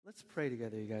Let's pray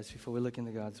together, you guys, before we look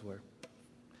into God's Word.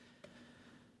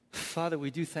 Father, we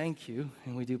do thank you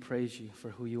and we do praise you for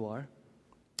who you are.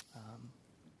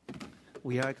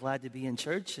 We are glad to be in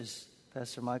church, as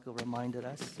Pastor Michael reminded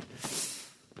us.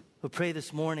 We pray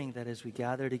this morning that as we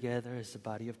gather together as the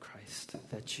body of Christ,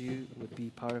 that you would be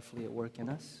powerfully at work in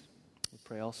us. We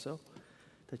pray also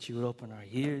that you would open our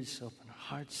ears, open our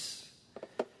hearts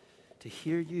to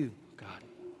hear you, God,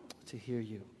 to hear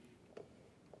you.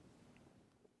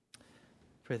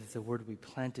 Pray that the word would be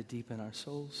planted deep in our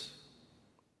souls.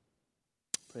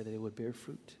 Pray that it would bear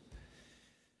fruit.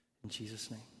 In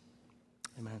Jesus' name,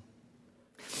 amen.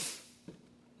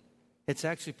 It's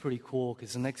actually pretty cool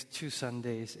because the next 2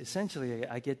 Sundays, essentially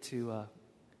I get to,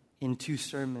 in 2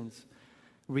 sermons,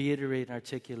 reiterate and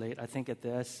articulate, I think, at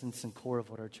the essence and core of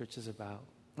what our church is about.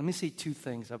 Let me say 2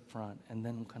 things up front, and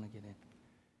then we'll kind of get in.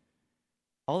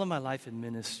 All of my life in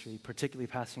ministry, particularly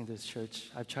pastoring this church,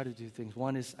 I've tried to do things.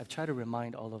 One is I've tried to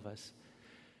remind all of us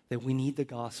that we need the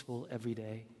gospel every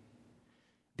day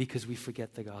because we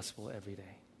forget the gospel every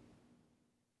day.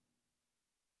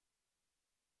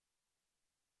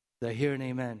 Did I hear an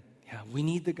amen? Yeah, we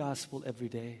need the gospel every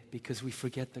day because we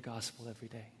forget the gospel every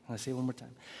day. I'll say it one more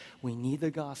time. We need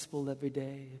the gospel every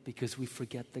day because we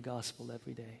forget the gospel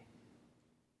every day.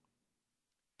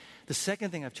 The second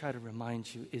thing I've tried to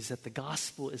remind you is that the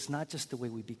gospel is not just the way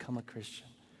we become a Christian,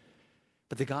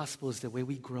 but the gospel is the way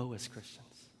we grow as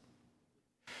Christians.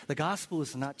 The gospel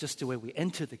is not just the way we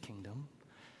enter the kingdom,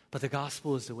 but the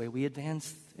gospel is the way we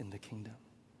advance in the kingdom.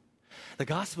 The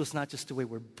gospel is not just the way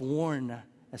we're born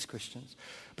as Christians,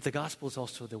 but the gospel is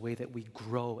also the way that we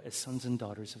grow as sons and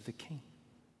daughters of the King.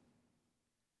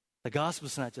 The gospel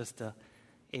is not just the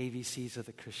ABCs of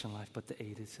the Christian life, but the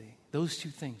A to Z. Those 2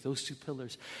 things, those 2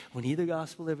 pillars. We need the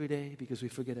gospel every day because we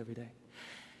forget every day.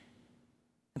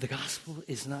 And the gospel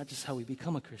is not just how we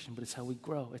become a Christian, but it's how we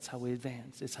grow. It's how we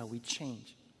advance. It's how we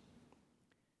change.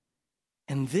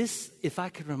 And this, if I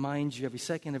could remind you every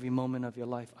second, every moment of your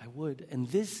life, I would. And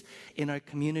this, in our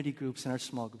community groups and our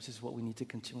small groups, is what we need to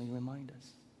continually remind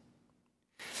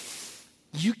us.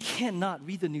 You cannot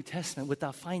read the New Testament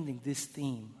without finding this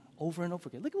theme over and over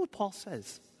again. Look at what Paul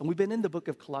says. And we've been in the book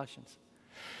of Colossians.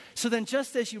 So then,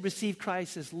 just as you receive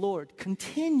Christ as Lord,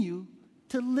 continue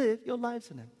to live your lives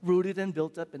in Him, rooted and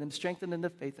built up in Him, strengthened in the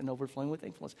faith and overflowing with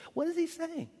thankfulness. What is he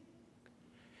saying?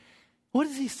 What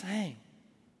is he saying?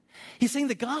 He's saying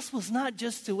the gospel is not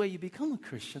just the way you become a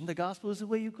Christian. The gospel is the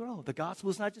way you grow. The gospel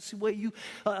is not just the way you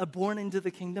are born into the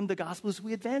kingdom. The gospel is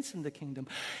we advance in the kingdom.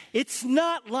 It's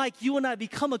not like you and I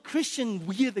become a Christian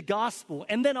via the gospel,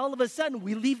 and then all of a sudden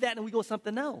we leave that and we go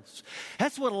something else.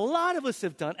 That's what a lot of us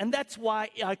have done, and that's why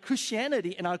our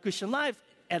Christianity and our Christian life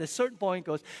at a certain point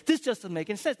goes, this just doesn't make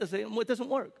any sense. It doesn't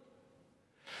work.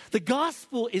 The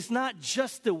gospel is not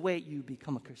just the way you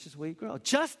become a Christian, it's the way you grow.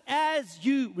 Just as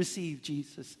you receive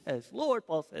Jesus as Lord,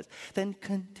 Paul says, then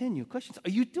continue. Questions, are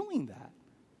you doing that?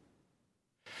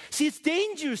 See, it's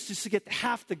dangerous just to get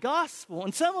half the gospel,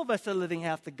 and some of us are living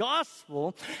half the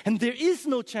gospel, and there is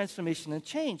no transformation and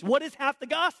change. What is half the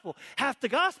gospel? Half the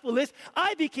gospel is,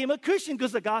 I became a Christian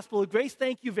because the gospel of grace,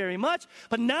 thank you very much,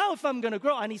 but now if I'm going to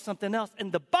grow, I need something else.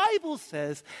 And the Bible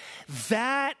says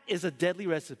that is a deadly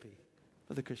recipe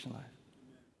for the Christian life.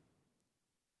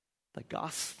 The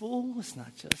gospel is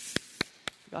not just,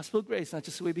 the gospel of grace, not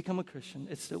just the way you become a Christian,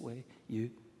 it's the way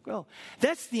you grow.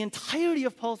 That's the entirety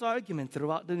of Paul's argument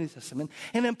throughout the New Testament,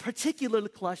 and in particular,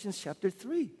 Colossians chapter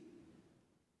 3.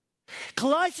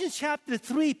 Colossians chapter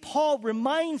 3, Paul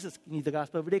reminds us, you need the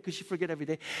gospel every day because you forget every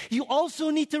day. You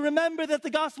also need to remember that the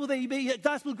gospel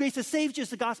of grace that saves you is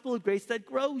the gospel of grace that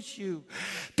grows you.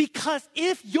 Because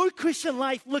if your Christian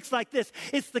life looks like this,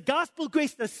 it's the gospel of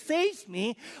grace that saves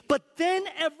me, but then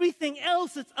everything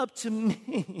else is up to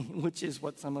me, which is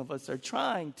what some of us are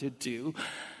trying to do,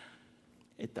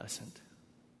 it doesn't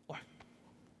work.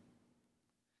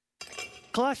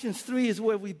 Colossians 3 is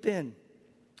where we've been.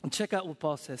 And check out what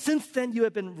Paul says. Since then you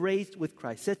have been raised with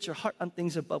Christ. Set your heart on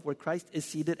things above where Christ is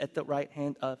seated at the right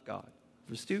hand of God.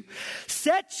 Verse 2,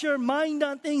 set your mind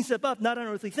on things above, not on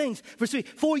earthly things. Verse 3,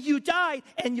 for you died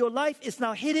and your life is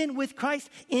now hidden with Christ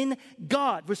in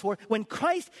God. Verse 4, when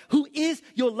Christ, who is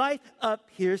your life,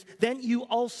 appears, then you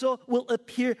also will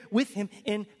appear with him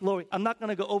in glory. I'm not going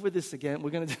to go over this again. We're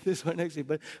going to do this one next week,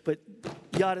 but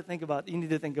you ought to think about, you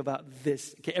need to think about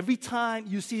this. Okay, every time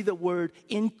you see the word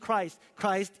in Christ,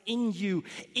 Christ in you,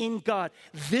 in God,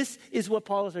 this is what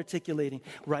Paul is articulating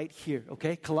right here.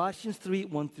 Okay, Colossians 3,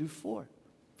 1 through 4.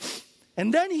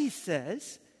 And then he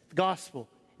says, the gospel,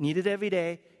 Need it every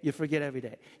day, you forget every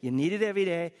day. You need it every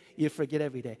day, you forget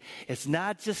every day. It's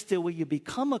not just the way you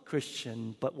become a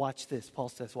Christian, but watch this. Paul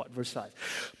says what? Verse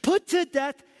 5. Put to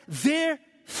death,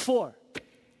 therefore.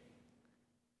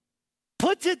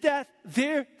 Put to death,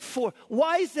 therefore.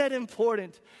 Why is that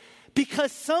important?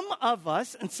 Because some of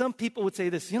us, and some people would say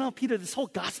this, Peter, this whole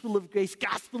gospel of grace.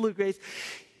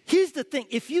 Here's the thing.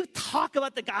 If you talk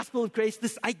about the gospel of grace,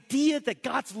 this idea that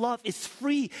God's love is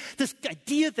free, this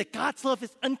idea that God's love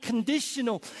is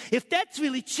unconditional, if that's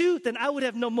really true, then I would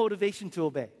have no motivation to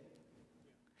obey.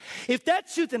 If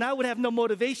that's true, then I would have no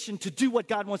motivation to do what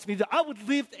God wants me to do. I would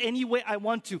live any way I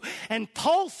want to. And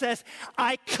Paul says,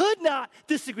 I could not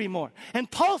disagree more. And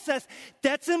Paul says,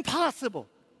 that's impossible.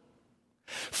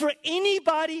 For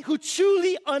anybody who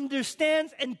truly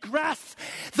understands and grasps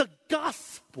the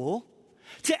gospel,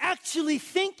 to actually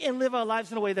think and live our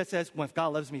lives in a way that says, well, if God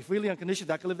loves me freely,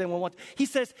 unconditionally, I can live the way I want. He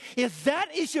says, if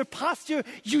that is your posture,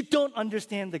 you don't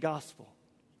understand the gospel.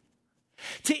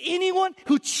 To anyone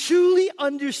who truly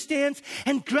understands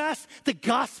and grasps the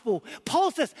gospel, Paul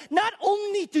says, not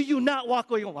only do you not walk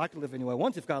away, I can live any way I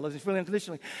want if God loves me freely,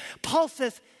 unconditionally. Paul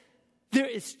says, there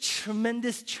is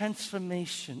tremendous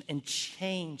transformation and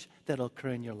change that will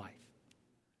occur in your life.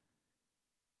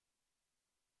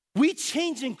 We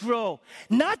change and grow,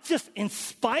 not just in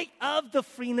spite of the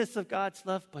freeness of God's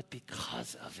love, but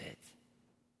because of it.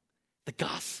 The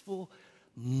gospel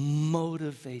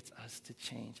motivates us to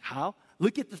change. How?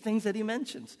 Look at the things that he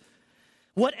mentions.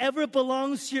 Whatever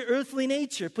belongs to your earthly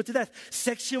nature, put to death,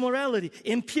 sexual immorality,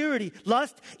 impurity,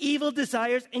 lust, evil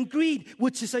desires, and greed,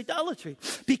 which is idolatry.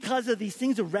 Because of these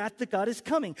things, the wrath of God is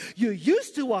coming. You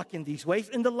used to walk in these ways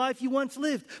in the life you once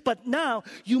lived, but now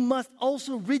you must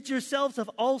also rid yourselves of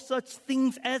all such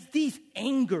things as these: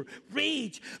 anger,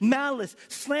 rage, malice,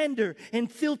 slander, and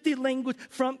filthy language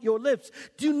from your lips.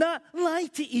 Do not lie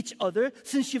to each other,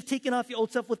 since you've taken off your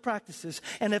old self with practices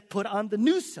and have put on the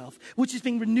new self, which is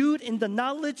being renewed in the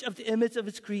knowledge of the image of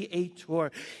its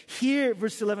creator. Here,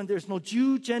 verse 11, there's no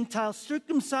Jew, Gentile,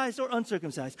 circumcised or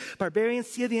uncircumcised, barbarian,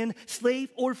 Scythian, slave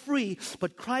or free,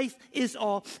 but Christ is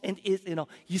all and is in all.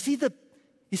 You see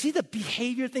the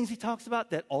behavior things he talks about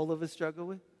that all of us struggle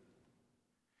with?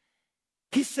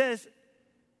 He says,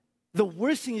 the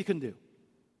worst thing you can do.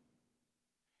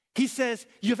 He says,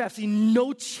 you have absolutely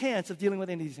no chance of dealing with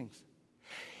any of these things.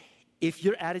 If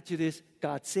your attitude is,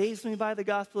 God saves me by the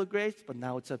gospel of grace, but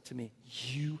now it's up to me,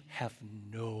 you have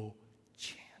no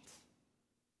chance.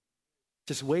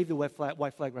 Just wave the white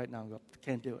flag right now and go,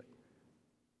 can't do it.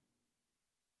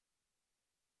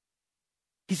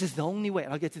 He says the only way,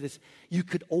 and I'll get to this, you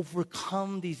could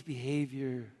overcome these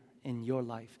behavior in your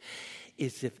life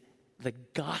is if the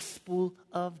gospel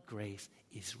of grace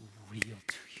is real to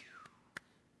you.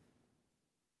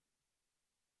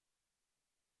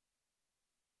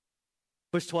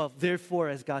 Verse 12, therefore,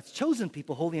 as God's chosen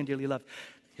people, holy and dearly loved.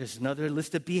 Here's another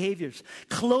list of behaviors.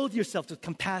 Clothe yourselves with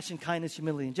compassion, kindness,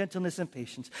 humility, and gentleness and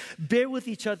patience. Bear with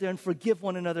each other and forgive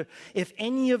one another. If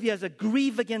any of you has a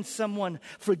grieve against someone,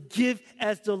 forgive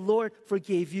as the Lord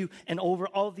forgave you. And over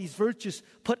all these virtues,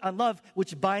 put on love,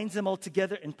 which binds them all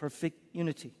together in perfect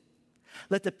unity.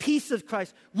 Let the peace of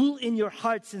Christ rule in your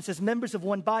hearts, since as members of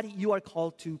one body, you are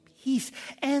called to peace.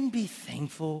 And be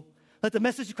thankful. Let the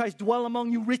message of Christ dwell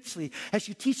among you richly as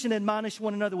you teach and admonish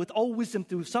one another with all wisdom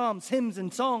through psalms, hymns,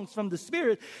 and songs from the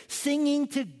Spirit, singing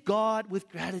to God with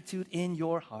gratitude in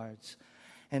your hearts.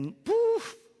 And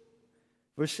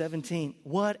verse 17,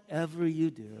 whatever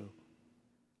you do,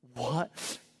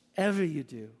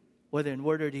 whether in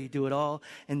word or deed, do it all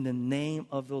in the name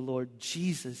of the Lord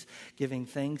Jesus, giving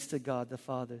thanks to God the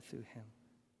Father through him.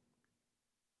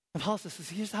 And Paul says,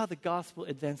 here's how the gospel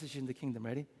advances you in the kingdom.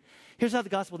 Ready? Here's how the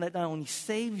gospel that not only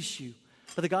saves you,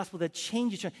 but the gospel that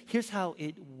changes you. Here's how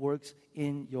it works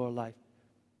in your life.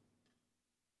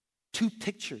 2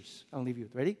 pictures I'll leave you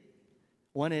with. Ready?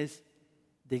 One is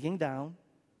digging down.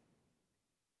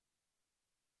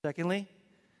 Secondly,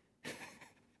 I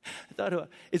thought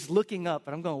it's looking up.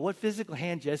 And I'm going, what physical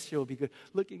hand gesture will be good?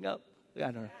 Looking up. I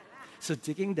don't know. So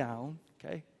digging down,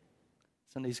 okay?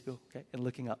 Sunday school, okay? And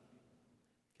looking up.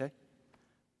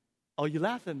 Oh, you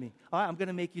laugh at me. All right, I'm going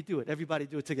to make you do it. Everybody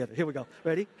do it together. Here we go.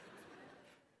 Ready?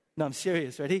 No, I'm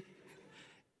serious. Ready?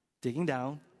 Digging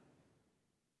down.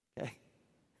 Okay.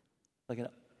 Looking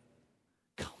up.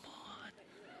 Come on.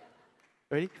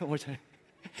 Ready? One more time.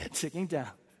 Digging down.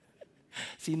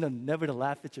 See, no, never to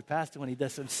laugh at your pastor when he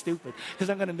does something stupid, because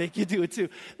I'm going to make you do it too.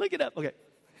 Look it up. Okay.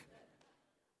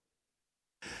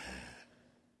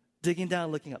 Digging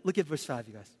down, looking up. Look at verse 5,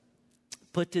 you guys.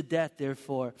 Put to death,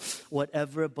 therefore,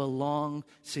 whatever belongs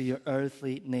to your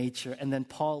earthly nature. And then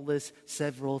Paul lists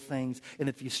several things. And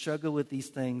if you struggle with these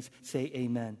things, say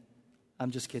amen.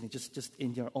 I'm just kidding. Just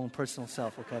in your own personal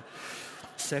self, okay?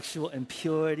 Sexual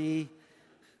impurity.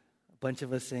 A bunch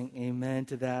of us saying amen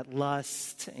to that.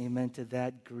 Lust. Amen to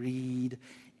that. Greed.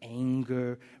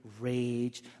 Anger,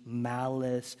 rage,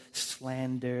 malice,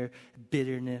 slander,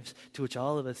 bitterness, to which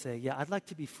all of us say, yeah, I'd like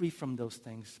to be free from those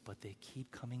things, but they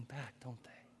keep coming back, don't they?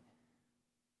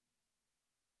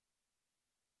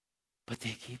 But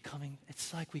they keep coming.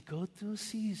 It's like we go through a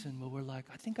season where we're like,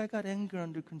 I think I got anger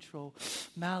under control,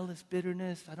 malice,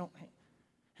 bitterness,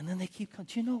 and then they keep coming.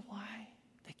 Do you know why?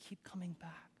 They keep coming back.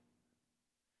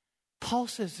 Paul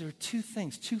says there are two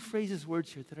phrases,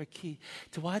 words here that are key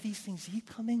to why these things keep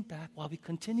coming back while we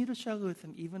continue to struggle with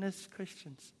them, even as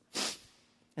Christians.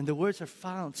 And the words are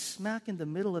found smack in the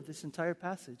middle of this entire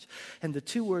passage. And the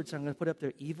two words I'm going to put up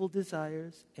there, evil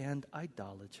desires and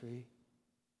idolatry.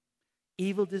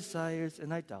 Evil desires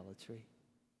and idolatry.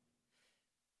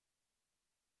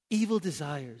 Evil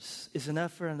desires is an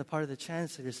effort on the part of the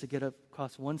translators to get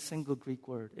across one single Greek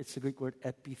word. It's the Greek word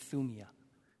epithumia.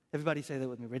 Everybody say that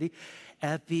with me. Ready?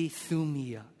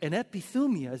 Epithumia. And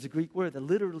epithumia is a Greek word that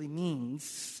literally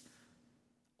means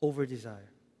over-desire,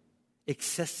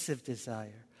 excessive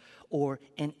desire, or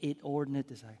an inordinate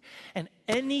desire. And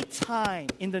any time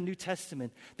in the New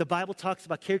Testament, the Bible talks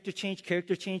about character change,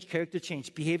 behavior change,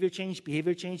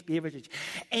 behavior change.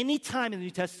 Any time in the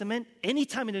New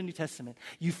Testament,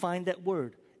 you find that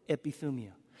word,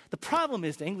 epithumia. The problem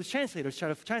is the English translators try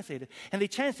to translate it, and they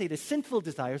translate it as sinful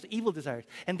desires, evil desires,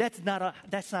 and that's not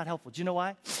helpful. Do you know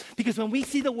why? Because when we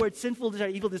see the word sinful desire,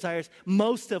 evil desires,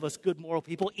 most of us good moral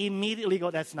people immediately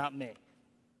go, that's not me.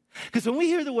 Because when we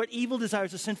hear the word evil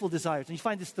desires or sinful desires, and you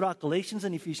find this throughout Galatians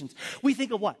and Ephesians, we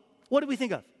think of what? What do we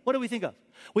think of?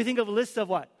 We think of a list of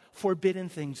what? Forbidden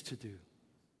things to do.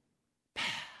 Bad.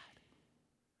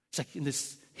 It's like in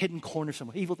this hidden corner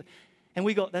somewhere, evil. And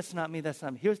we go, that's not me.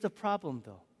 Here's the problem,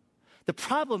 though. The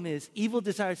problem is evil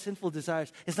desires, sinful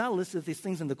desires, is not a list of these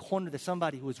things in the corner that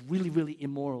somebody who is really, really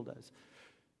immoral does.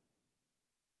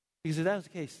 Because if that was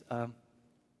the case,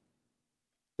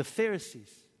 the Pharisees,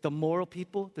 the moral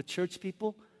people, the church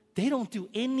people, they don't do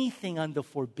anything on the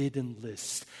forbidden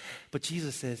list. But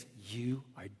Jesus says, you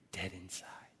are dead inside.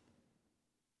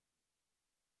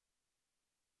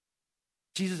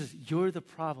 Jesus says, you're the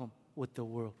problem with the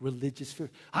world, religious fear.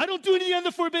 I don't do anything on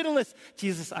the forbidden list.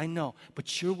 Jesus, I know,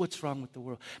 but you're what's wrong with the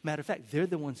world. Matter of fact, they're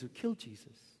the ones who killed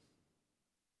Jesus.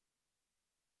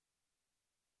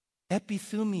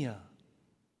 Epithumia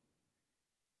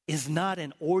is not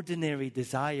an ordinary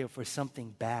desire for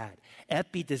something bad.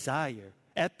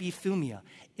 Epithumia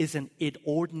is an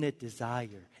inordinate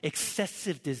desire,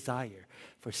 excessive desire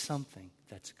for something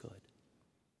that's good.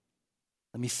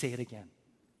 Let me say it again.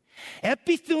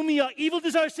 Epithumia, evil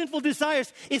desires, sinful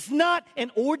desires, is not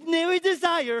an ordinary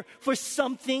desire for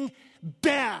something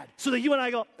bad. So that you and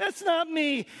I go, that's not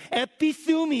me.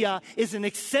 Epithumia is an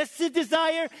excessive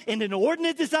desire, an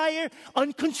inordinate desire,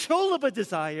 uncontrollable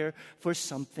desire for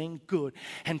something good.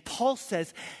 And Paul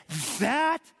says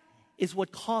that is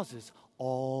what causes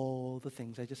all the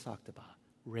things I just talked about.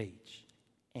 Rage,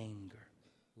 anger,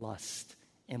 lust,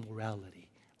 immorality,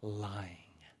 lying.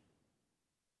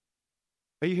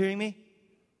 Are you hearing me?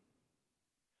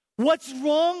 What's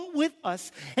wrong with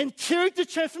us and character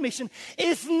transformation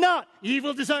is not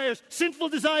evil desires, sinful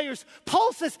desires.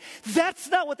 Paul says that's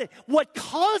not what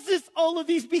causes all of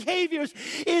these behaviors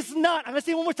is not, I'm going to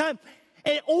say it one more time,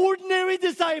 an ordinary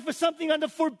desire for something on the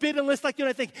forbidden list like you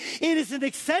and I think. It is an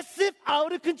excessive,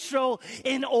 out of control,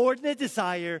 inordinate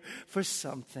desire for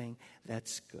something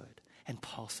that's good. And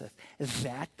Paul says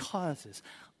that causes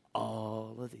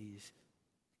all of these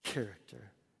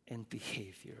character and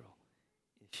behavioral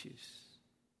issues.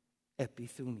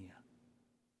 Epithumia.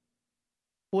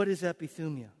 What is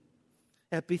epithumia?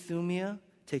 Epithumia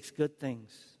takes good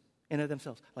things in and of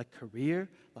themselves, like career,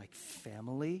 like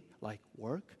family, like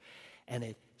work, and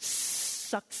it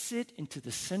sucks it into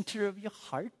the center of your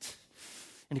heart,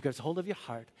 and it grabs hold of your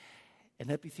heart, and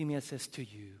epithumia says to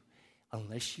you,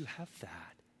 unless you have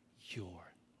that,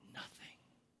 you're nothing.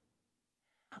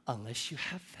 Unless you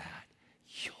have that,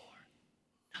 you're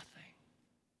nothing.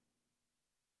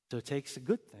 So it takes a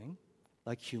good thing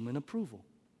like human approval.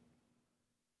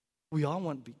 We all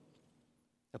want to be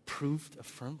approved,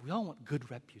 affirmed. We all want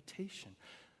good reputation.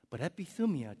 But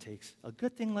epithumia takes a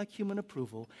good thing like human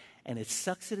approval and it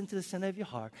sucks it into the center of your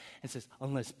heart and says,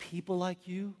 unless people like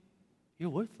you, you're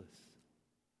worthless.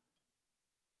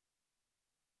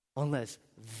 Unless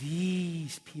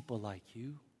these people like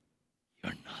you,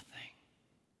 you're nothing.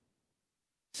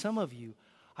 Some of you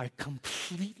are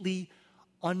completely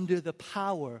under the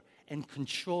power and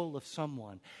control of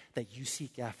someone that you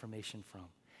seek affirmation from.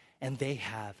 And they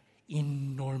have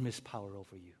enormous power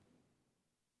over you.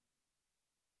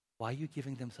 Why are you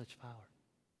giving them such power?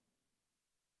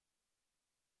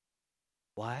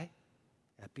 Why?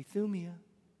 Epithumia.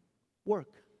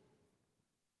 Work.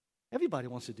 Everybody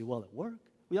wants to do well at work.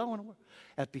 We all want to work.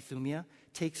 Epithumia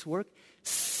takes work,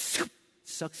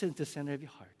 sucks it into the center of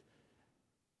your heart.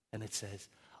 And it says,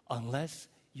 unless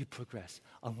you progress,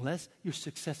 unless you're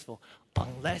successful,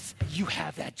 unless you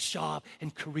have that job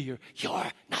and career,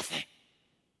 you're nothing.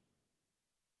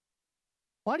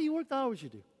 Why do you work the hours you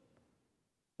do?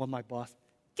 Well, my boss,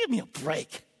 give me a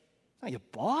break. Not your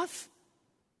boss.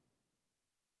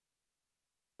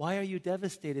 Why are you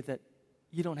devastated that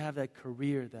you don't have that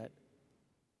career that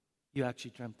you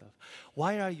actually dreamt of?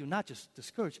 Why are you not just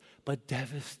discouraged, but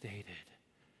devastated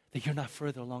that you're not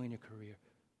further along in your career?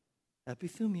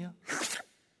 Epithumia.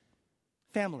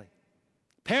 Family.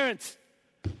 Parents,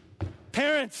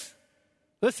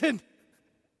 listen.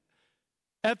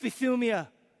 Epithumia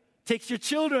takes your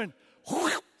children,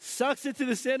 sucks it to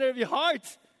the center of your heart.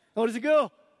 How does it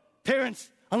go? Parents,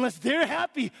 unless they're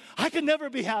happy, I can never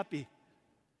be happy.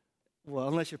 Well,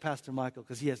 unless you're Pastor Michael,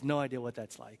 because he has no idea what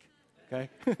that's like. Okay?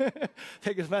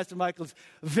 Because Pastor Michael's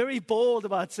very bold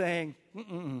about saying,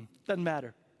 doesn't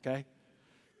matter. Okay?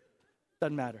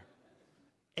 Doesn't matter.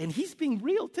 And he's being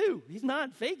real too. He's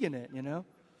not faking it, you know.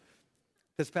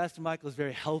 Because Pastor Michael is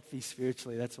very healthy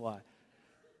spiritually. That's why.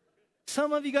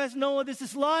 Some of you guys know what this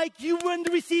is like. You were in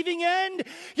the receiving end.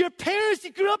 Your parents,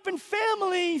 you grew up in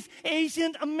families,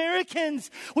 Asian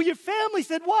Americans, where your family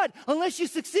said what? Unless you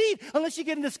succeed, unless you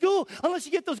get into school, unless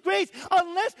you get those grades,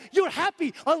 unless you're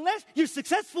happy, unless you're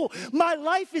successful, my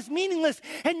life is meaningless.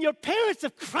 And your parents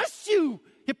have crushed you.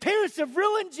 Your parents have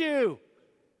ruined you.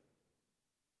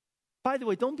 By the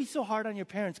way, don't be so hard on your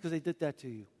parents because they did that to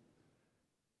you.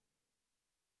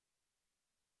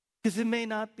 Because it may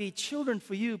not be children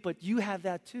for you, but you have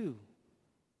that too.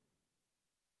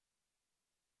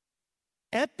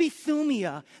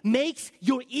 Epithumia makes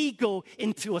your ego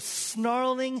into a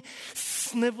snarling,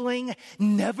 sniveling,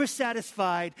 never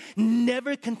satisfied,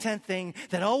 never content thing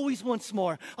that always wants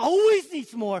more, always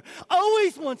needs more,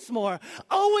 always wants more,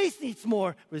 always needs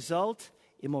more. Result,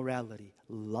 immorality,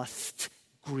 lust,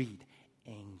 greed,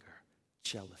 anger,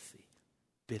 jealousy,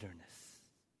 bitterness,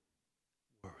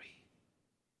 worry,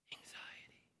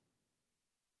 anxiety.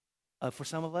 For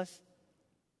some of us,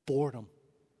 boredom.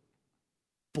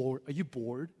 Bored. Are you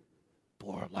bored?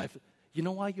 Bored. Life. You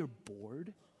know why you're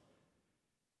bored?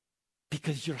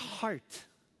 Because your heart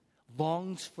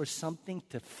longs for something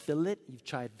to fill it. You've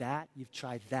tried that. You've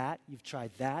tried that. You've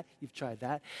tried that. You've tried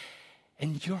that.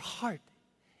 And your heart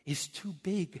is too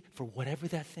big for whatever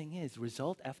that thing is.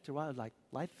 Result, after a while, like,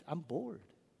 life, I'm bored.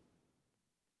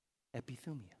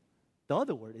 Epithumia. The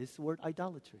other word is the word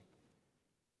idolatry.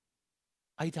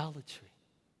 Idolatry.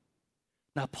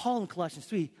 Now, Paul in Colossians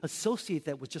 3 associate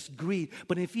that with just greed,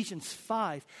 but in Ephesians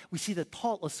 5, we see that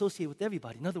Paul associated with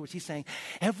everybody. In other words, he's saying,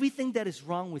 everything that is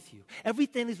wrong with you,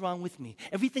 everything is wrong with me,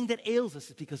 everything that ails us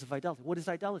is because of idolatry. What is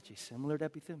idolatry? Similar to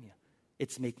epithumia.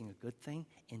 It's making a good thing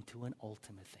into an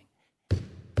ultimate thing.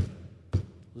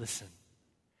 Listen.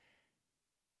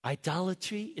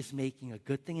 Idolatry is making a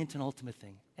good thing into an ultimate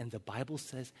thing. And the Bible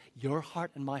says your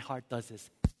heart and my heart does this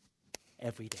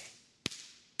every day.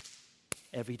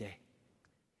 Every day.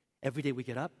 Every day we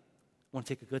get up, want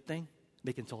to take a good thing,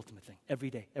 make it into ultimate thing.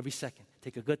 Every day, every second.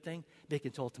 Take a good thing, make it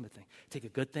into ultimate thing. Take a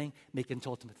good thing, make it into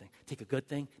ultimate thing. Take a good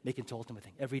thing, make it into ultimate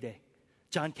thing. Every day.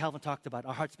 John Calvin talked about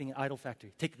our hearts being an idol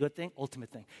factory. Take a good thing,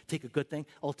 ultimate thing. Take a good thing,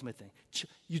 ultimate thing.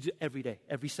 You do every day,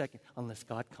 every second, unless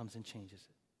God comes and changes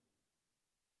it.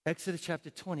 Exodus chapter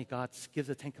 20, God gives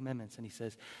the 10 Commandments and he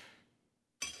says,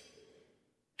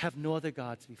 have no other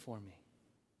gods before me.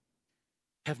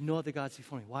 Have no other gods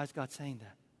before me. Why is God saying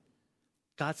that?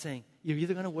 God's saying, you're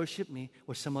either going to worship me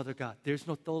or some other God. There's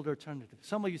no third alternative.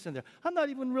 Some of you saying there, I'm not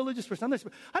even a religious person.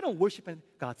 I don't worship anything.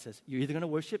 God says, you're either going to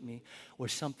worship me or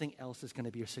something else is going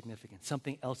to be your significance.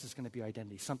 Something else is going to be your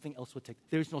identity. Something else will take.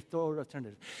 There's no third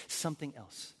alternative. Something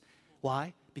else.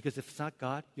 Why? Because if it's not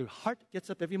God, your heart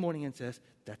gets up every morning and says,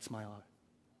 that's my honor.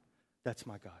 That's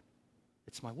my God.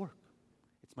 It's my work.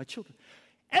 It's my children.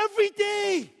 Every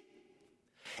day.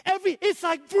 It's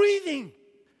like breathing.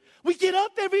 We get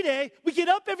up every day. We get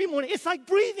up every morning. It's like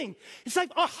breathing. It's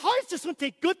like our hearts just want to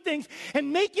take good things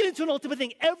and make it into an ultimate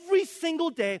thing every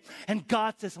single day. And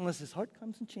God says, unless his heart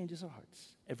comes and changes our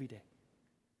hearts every day.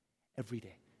 Every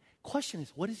day. Question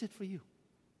is, what is it for you?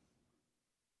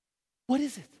 What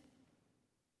is it?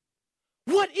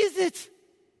 What is it?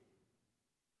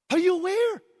 Are you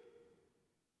aware?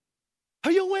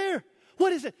 Are you aware?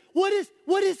 What is it? What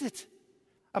is it?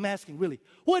 I'm asking, really.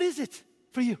 What is it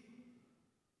for you?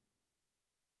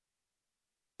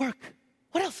 Work.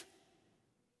 What else?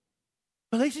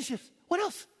 Relationships. What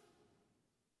else?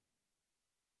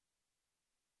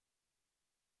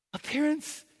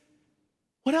 Appearance.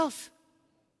 What else?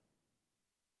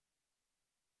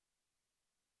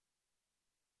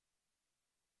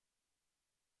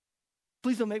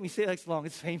 Please don't make me say it like long.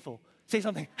 It's painful. Say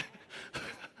something.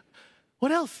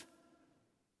 What else?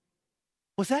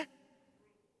 What's that?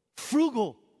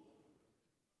 Frugal.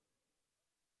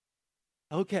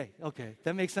 Okay.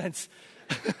 That makes sense.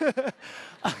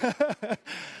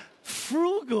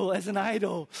 Frugal as an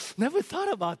idol. Never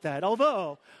thought about that.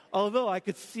 Although I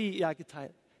could see, I could tie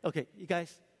it. Okay, you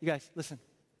guys, listen.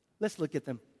 Let's look at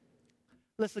them.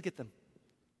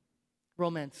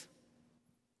 Romance.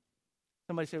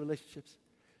 Somebody say relationships.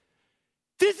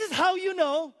 This is how you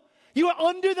know you are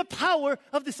under the power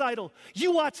of this idol.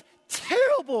 You watch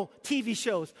terrible TV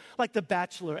shows like The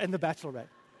Bachelor and The Bachelorette.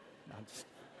 No, I'm just...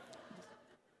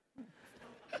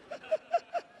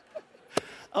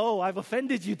 Oh, I've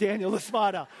offended you, Daniel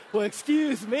Espada. Well,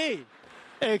 excuse me,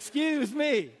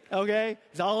 okay?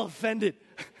 He's all offended.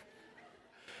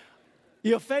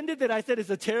 You offended that I said it's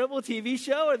a terrible TV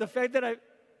show, or the fact that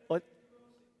what?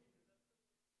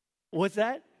 What's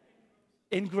that?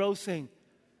 Engrossing.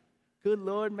 Good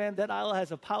Lord, man, that idol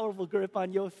has a powerful grip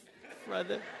on your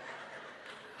brother.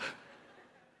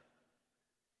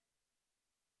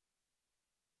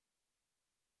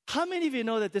 How many of you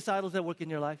know that this idol's at work in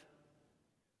your life?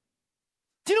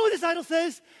 Do you know what this idol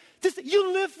says?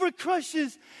 You live for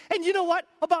crushes. And you know what?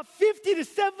 About 50 to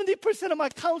 70% of my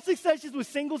counseling sessions with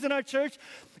singles in our church,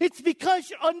 it's because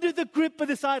you're under the grip of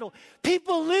this idol.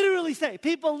 People literally say,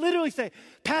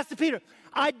 Pastor Peter,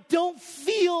 I don't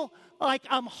feel like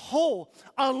I'm whole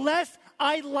unless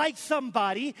I like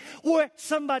somebody or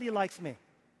somebody likes me.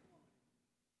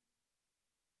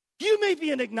 You may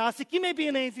be an agnostic, you may be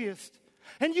an atheist,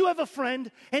 and you have a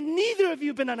friend, and neither of you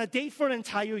have been on a date for an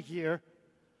entire year.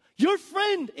 Your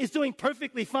friend is doing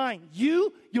perfectly fine. You're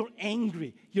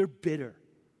angry. You're bitter.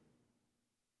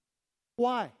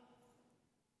 Why?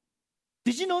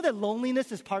 Did you know that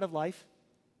loneliness is part of life?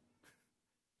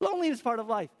 Loneliness is part of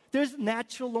life. There's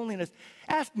natural loneliness.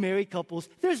 Ask married couples.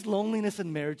 There's loneliness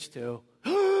in marriage too.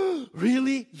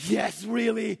 Really? Yes,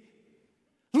 really.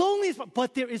 Loneliness,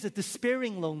 but there is a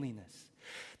despairing loneliness.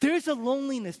 There is a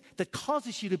loneliness that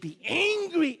causes you to be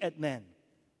angry at men,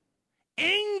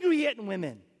 angry at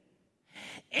women,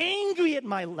 angry at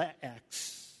my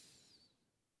ex.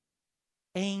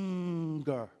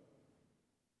 Anger.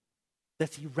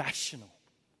 That's irrational.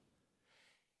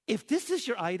 If this is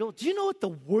your idol, do you know what the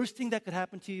worst thing that could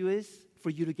happen to you is? For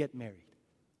you to get married.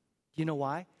 Do you know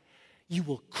why? You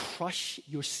will crush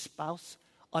your spouse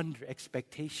under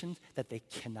expectations that they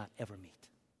cannot ever meet.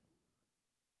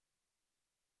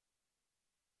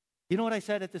 You know what I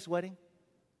said at this wedding?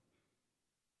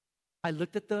 I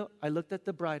looked at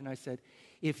the bride and I said,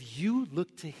 if you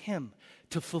look to him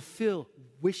to fulfill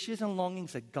wishes and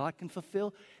longings that God can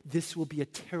fulfill, this will be a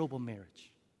terrible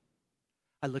marriage.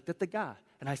 I looked at the guy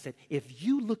and I said, if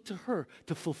you look to her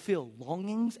to fulfill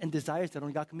longings and desires that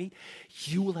only God can meet,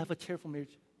 you will have a terrible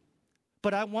marriage.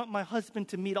 But I want my husband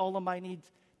to meet all of my needs.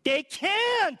 They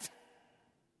can't.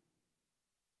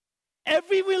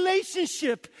 Every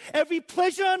relationship, every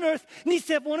pleasure on earth needs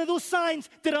to have one of those signs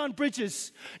that are on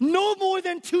bridges. No more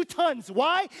than 2 tons.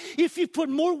 Why? If you put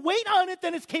more weight on it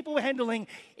than it's capable of handling,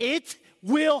 it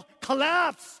will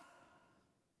collapse.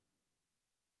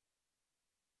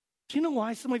 Do you know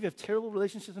why some of you have terrible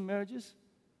relationships and marriages?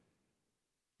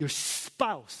 Your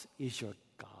spouse is your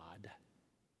God,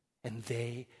 and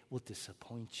they will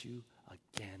disappoint you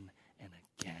again and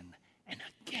again and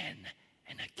again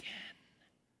and again.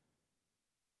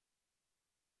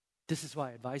 This is why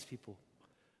I advise people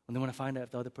when they want to find out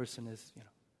if the other person is,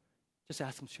 just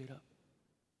ask them straight up.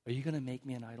 Are you going to make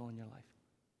me an idol in your life?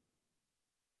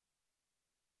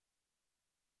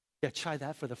 Yeah, try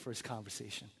that for the first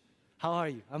conversation. How are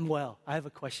you? I'm well. I have a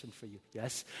question for you.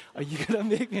 Yes? Are you going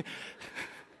to make me?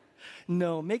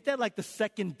 No, make that like the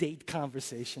second date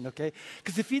conversation, okay?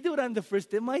 Because if you do it on the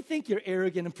first, they might think you're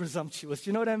arrogant and presumptuous.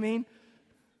 You know what I mean?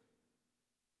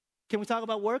 Can we talk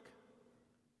about work?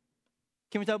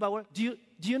 Can we talk about work? Do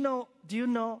you know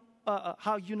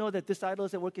how you know that this idol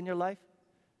is at work in your life?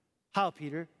 How,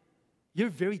 Peter? You're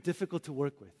very difficult to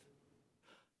work with.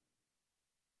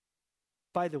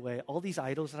 By the way, all these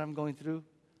idols that I'm going through,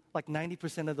 like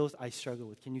 90% of those I struggle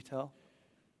with. Can you tell?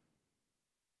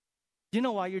 Do you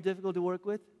know why you're difficult to work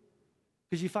with?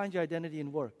 Because you find your identity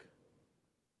in work.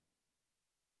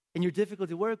 And you're difficult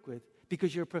to work with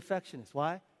because you're a perfectionist.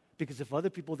 Why? Because if other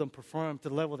people don't perform to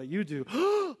the level that you do,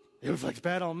 it reflects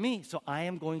bad on me. So I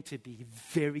am going to be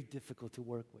very difficult to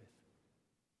work with.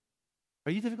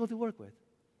 Are you difficult to work with?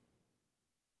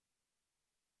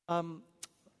 Are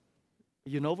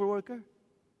you an overworker?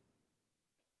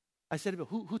 I said,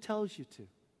 who tells you to?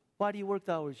 Why do you work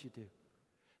the hours you do?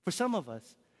 For some of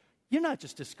us, you're not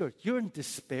just discouraged. You're in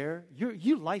despair.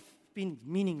 Your life being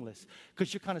meaningless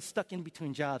because you're kind of stuck in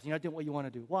between jobs and you're not doing what you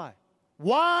want to do. Why?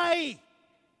 Why?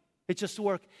 It's just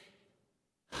work.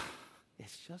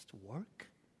 It's just work?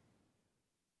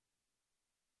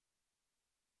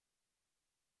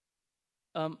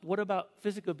 What about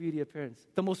physical beauty appearance?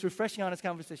 The most refreshing, honest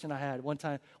conversation I had one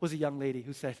time was a young lady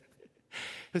who said,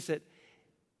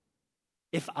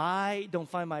 if I don't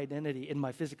find my identity in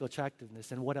my physical attractiveness,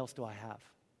 then what else do I have?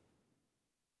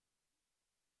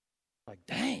 Like,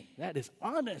 dang, that is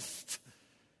honest.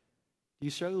 Do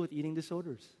you struggle with eating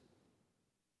disorders?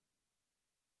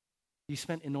 You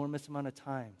spent enormous amount of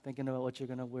time thinking about what you're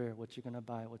going to wear, what you're going to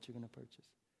buy, what you're going to purchase.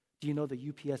 Do you know the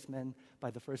UPS men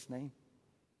by the first name?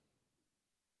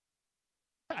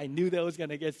 I knew that was going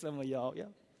to get some of y'all. Yeah.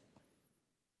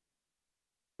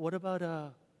 What about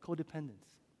codependence?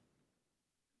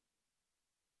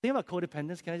 Think about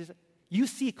codependence. Can I just say, you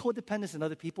see codependence in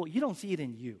other people, you don't see it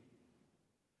in you.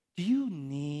 Do you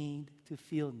need to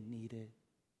feel needed?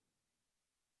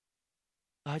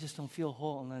 I just don't feel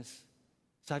whole unless.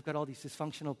 So I've got all these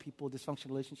dysfunctional people,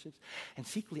 dysfunctional relationships, and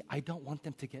secretly I don't want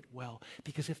them to get well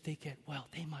because if they get well,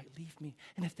 they might leave me.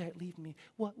 And if they leave me,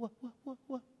 what?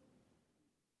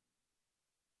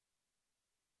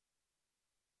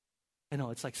 I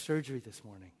know, it's like surgery this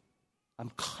morning.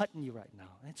 I'm cutting you right now,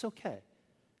 and it's okay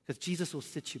because Jesus will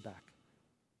sit you back.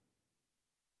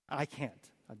 I can't.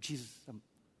 Jesus, I'm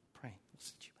praying, will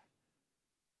sit you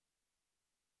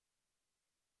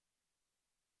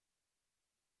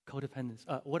back. Codependence.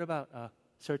 What about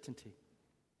certainty?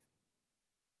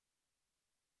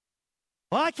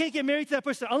 Well, I can't get married to that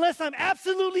person unless I'm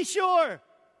absolutely sure.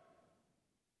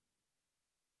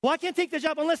 Well, I can't take the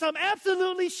job unless I'm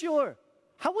absolutely sure.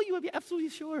 How will you be absolutely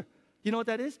sure? You know what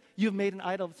that is? You've made an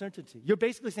idol of certainty. You're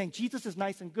basically saying Jesus is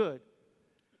nice and good,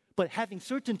 but having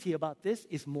certainty about this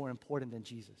is more important than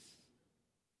Jesus.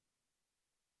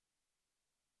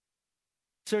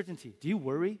 Certainty. Do you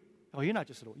worry? Oh, you're not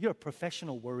just you're a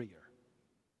professional worrier.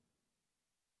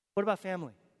 What about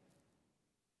family?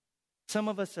 Some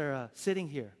of us are sitting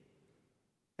here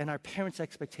and our parents'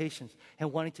 expectations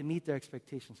and wanting to meet their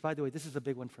expectations. By the way, this is a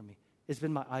big one for me. It's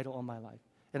been my idol all my life.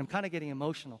 And I'm kind of getting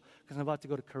emotional because I'm about to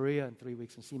go to Korea in 3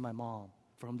 weeks and see my mom,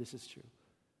 for whom this is true.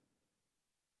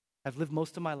 I've lived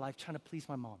most of my life trying to please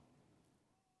my mom.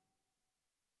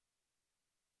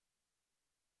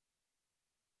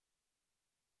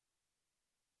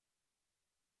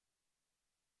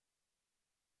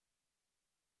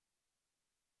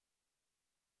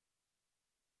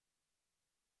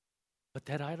 But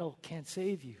that idol can't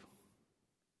save you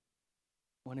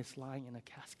when it's lying in a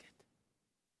casket.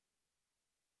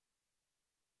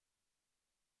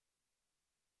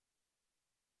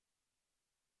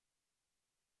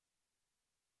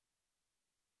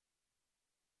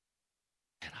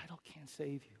 That idol can't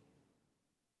save you.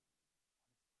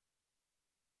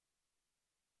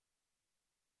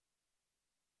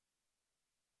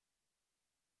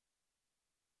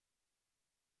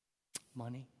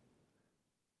 Money,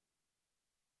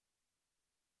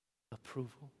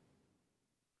 approval,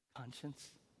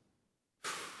 conscience.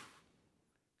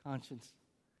 Conscience.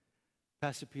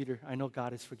 Pastor Peter, I know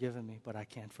God has forgiven me, but I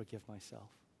can't forgive myself.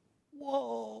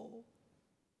 Whoa.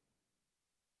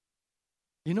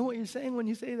 You know what you're saying when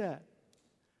you say that?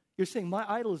 You're saying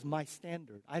my idol is my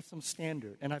standard. I have some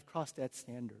standard, and I've crossed that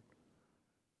standard.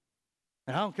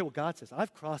 And I don't care what God says.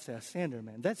 I've crossed that standard,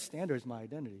 man. That standard is my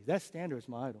identity. That standard is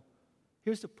my idol.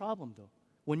 Here's the problem, though.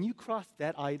 When you cross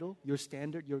that idol, your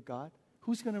standard, your God,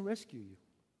 who's going to rescue you?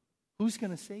 Who's going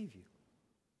to save you?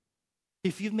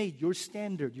 If you've made your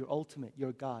standard your ultimate,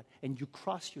 your God, and you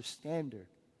cross your standard,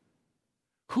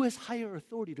 who has higher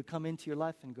authority to come into your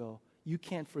life and go, you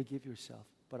can't forgive yourself,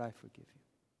 but I forgive you?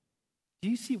 Do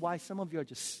you see why some of you are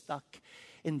just stuck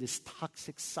in this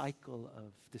toxic cycle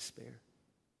of despair?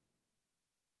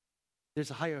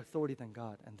 There's a higher authority than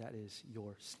God, and that is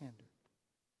your standard.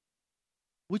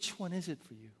 Which one is it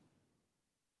for you?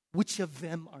 Which of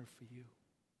them are for you?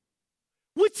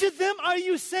 Which of them are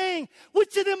you saying?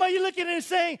 Which of them are you looking at and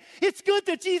saying, it's good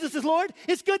that Jesus is Lord.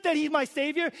 It's good that He's my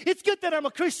Savior. It's good that I'm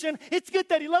a Christian. It's good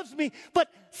that He loves me. But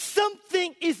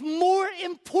something is more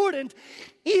important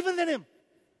even than Him.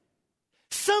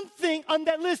 Something on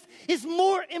that list is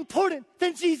more important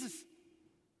than Jesus.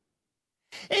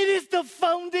 the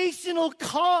foundational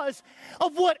cause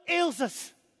of what ails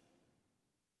us.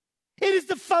 It is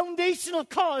the foundational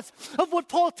cause of what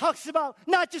Paul talks about,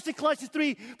 not just in Colossians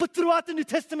 3, but throughout the New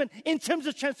Testament in terms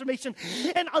of transformation.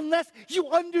 And unless you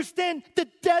understand the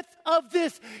depth of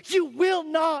this, you will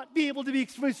not be able to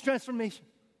experience transformation.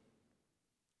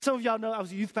 Some of y'all know I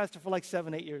was a youth pastor for like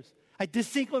 7-8 years. I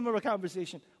distinctly remember a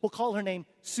conversation. We'll call her name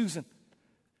Susan.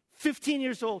 15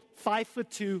 years old,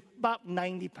 5'2", about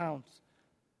 90 pounds.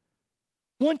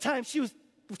 One time she was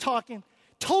talking,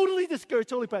 totally discouraged,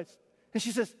 totally depressed. And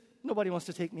she says, nobody wants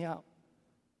to take me out.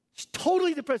 She's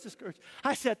totally depressed, discouraged.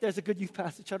 I sat there as a good youth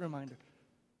pastor, trying to remind her,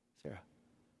 Sarah,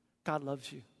 God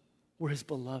loves you. We're His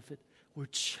beloved. We're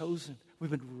chosen. We've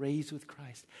been raised with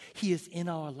Christ. He is in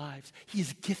our lives. He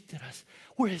has gifted us.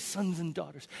 We're His sons and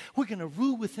daughters. We're going to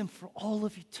rule with Him for all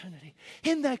of eternity.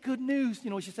 Isn't that good news?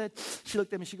 You know what she said? She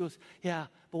looked at me and she goes, yeah,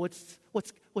 but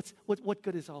what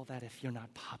good is all that if you're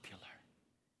not popular?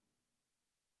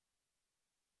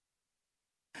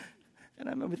 And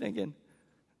I remember thinking,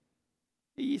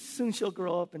 soon she'll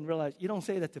grow up and realize you don't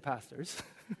say that to pastors.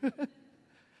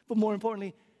 But more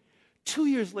importantly, 2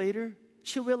 years later,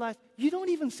 she'll realize you don't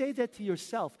even say that to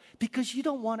yourself because you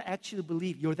don't want to actually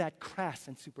believe you're that crass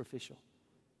and superficial.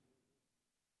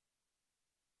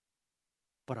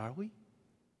 But are we?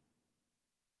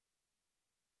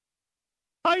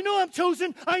 I know I'm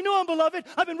chosen. I know I'm beloved.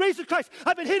 I've been raised with Christ.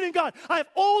 I've been hidden in God. I have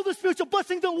all the spiritual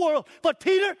blessings in the world. But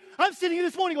Peter, I'm sitting here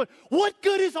this morning going, what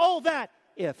good is all that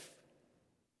if?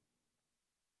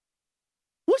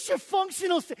 What's your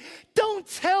functional state? Don't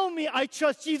tell me I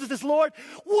trust Jesus as Lord.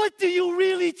 What do you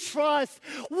really trust?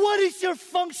 What is your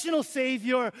functional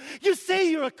Savior? You say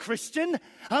you're a Christian.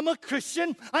 I'm a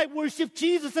Christian. I worship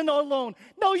Jesus and alone.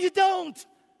 No, you don't.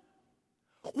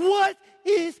 What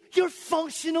is your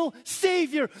functional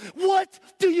Savior? What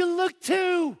do you look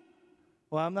to?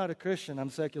 Well, I'm not a Christian. I'm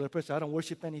a secular person. I don't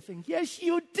worship anything. Yes,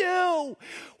 you do.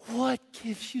 What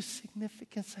gives you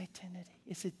significance, identity?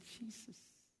 Is it Jesus?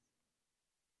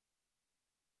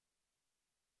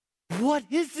 What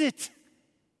is it?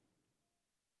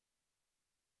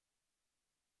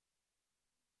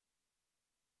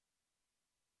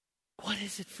 What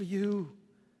is it for you?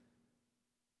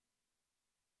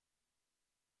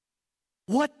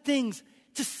 What things?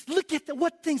 Just look at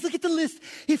what things. Look at the list.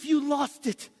 If you lost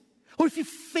it, or if you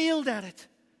failed at it,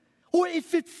 or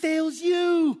if it fails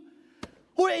you,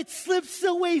 or it slips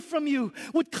away from you,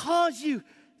 would cause you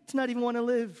to not even want to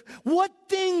live. What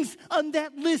things on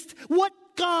that list? What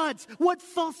gods? What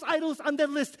false idols on that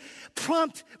list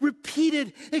prompt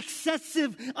repeated,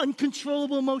 excessive,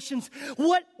 uncontrollable emotions?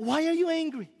 Why are you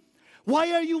angry?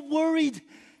 Why are you worried?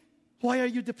 Why are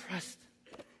you depressed?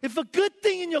 If a good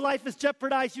thing in your life is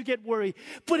jeopardized, you get worried.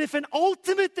 But if an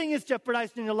ultimate thing is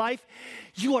jeopardized in your life,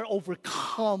 you are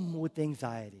overcome with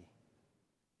anxiety.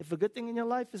 If a good thing in your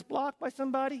life is blocked by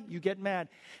somebody, you get mad.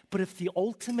 But if the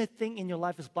ultimate thing in your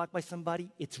life is blocked by somebody,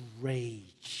 it's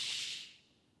rage.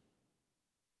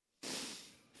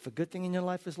 If a good thing in your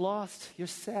life is lost, you're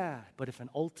sad. But if an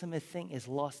ultimate thing is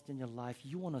lost in your life,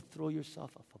 you want to throw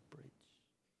yourself off a bridge.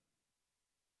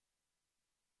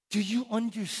 Do you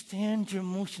understand your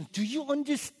emotions? Do you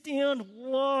understand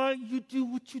why you do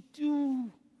what you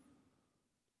do?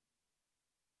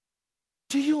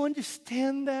 Do you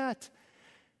understand that?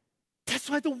 That's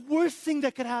why the worst thing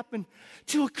that could happen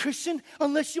to a Christian,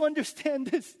 unless you understand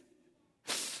this,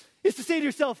 is to say to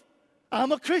yourself,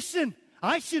 I'm a Christian.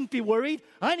 I shouldn't be worried.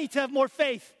 I need to have more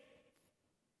faith.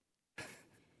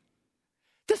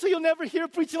 That's why you'll never hear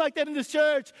preaching like that in this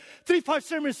church. 3-part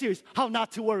sermon series, How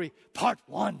Not to Worry. Part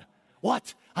 1,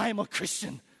 what? I am a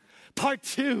Christian. Part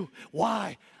 2,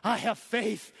 why? I have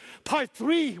faith. Part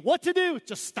 3, what to do?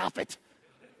 Just stop it.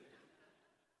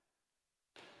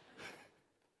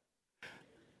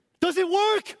 Does it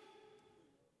work?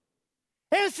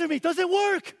 Answer me, does it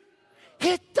work?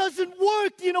 It doesn't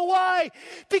work. Do you know why?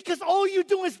 Because all you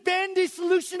do is band-aid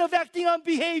solution of acting on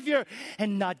behavior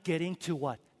and not getting to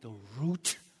what? The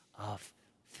root of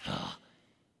the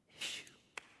issue.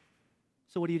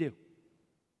 So what do?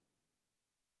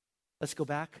 Let's go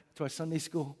back to our Sunday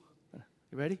school.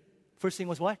 You ready? First thing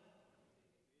was what?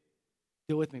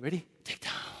 Do it with me. Ready? Dig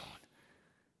down.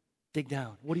 Dig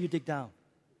down. What do you dig down?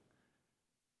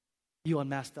 You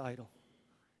unmask the idol.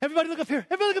 Everybody look up here.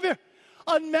 Everybody look up here.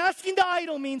 Unmasking the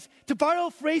idol means, to borrow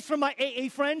a phrase from my AA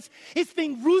friends, it's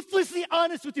being ruthlessly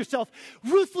honest with yourself.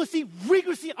 Ruthlessly,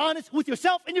 rigorously honest with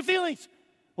yourself and your feelings.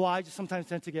 Well, I just sometimes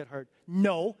tend to get hurt.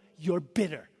 No, you're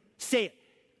bitter. Say it.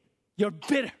 You're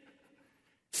bitter.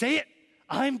 Say it.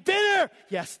 I'm bitter.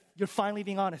 Yes, you're finally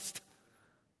being honest.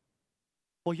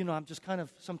 Well, I'm just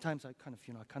sometimes I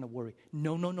kind of worry.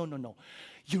 No.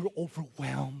 You're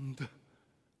overwhelmed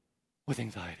with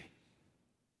anxiety.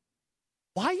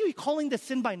 Why are you calling the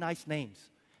sin by nice names?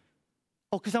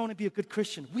 Oh, because I want to be a good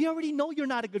Christian. We already know you're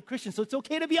not a good Christian, so it's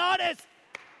okay to be honest.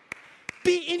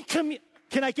 Be in community.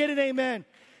 Can I get an amen?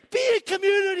 Be in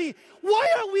community. Why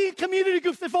are we in community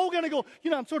groups if we're going to go,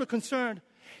 I'm sort of concerned.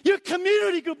 Your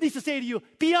community group needs to say to you,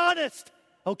 be honest.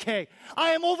 Okay, I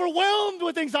am overwhelmed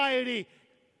with anxiety.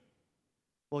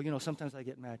 Well, sometimes I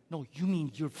get mad. No, you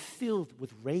mean you're filled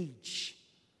with rage.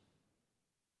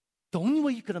 The only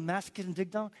way you could mask it and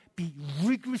dig down, be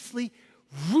rigorously,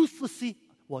 ruthlessly.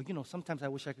 Well, sometimes I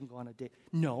wish I could go on a date.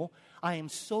 No, I am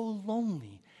so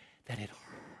lonely that it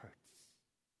hurts.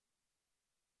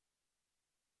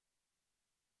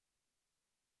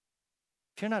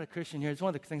 If you're not a Christian here, it's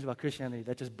one of the things about Christianity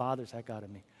that just bothers the heck out of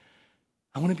me.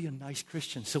 I want to be a nice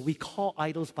Christian. So we call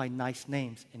idols by nice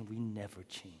names, and we never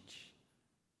change.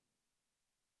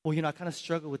 Well, I kind of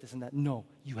struggle with this and that. No,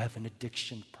 you have an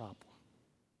addiction problem.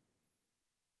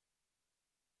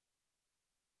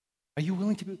 Are you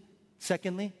willing to be?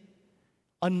 Secondly,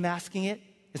 unmasking it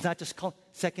is not just called.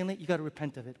 Secondly, you got to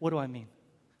repent of it. What do I mean?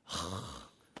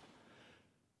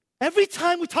 Every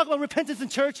time we talk about repentance in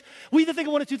church, we either think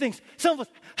of one of two things. Some of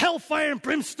us, hellfire and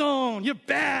brimstone. You're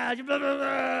bad. You're blah, blah,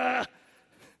 blah.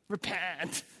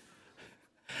 Repent.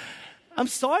 I'm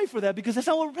sorry for that because that's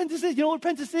not what repentance is. You know what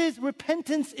repentance is?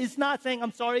 Repentance is not saying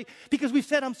I'm sorry because we've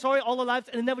said I'm sorry all our lives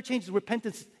and it never changes.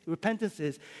 Repentance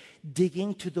is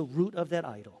digging to the root of that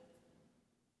idol.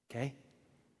 Okay?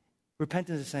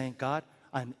 Repentance is saying, God,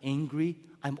 I'm angry.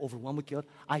 I'm overwhelmed with guilt.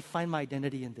 I find my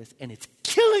identity in this and it's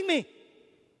killing me.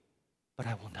 But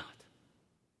I will not.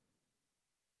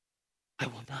 I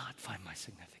will not find my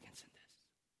significance in this.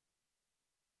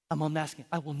 I'm unmasking.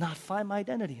 I will not find my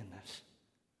identity in this.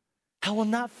 I will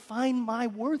not find my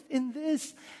worth in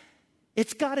this.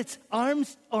 It's got its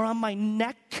arms around my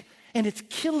neck and it's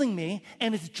killing me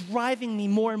and it's driving me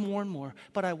more and more and more.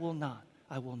 But I will not.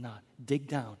 Dig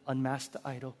down, unmask the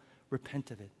idol,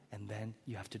 repent of it, and then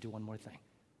you have to do one more thing.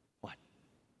 What?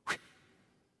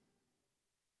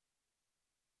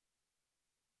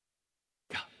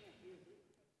 Go.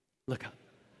 Look up.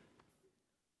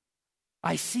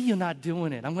 I see you not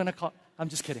doing it. I'm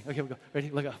just kidding. Okay, we go. Ready?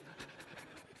 Look up.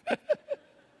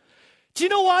 Do you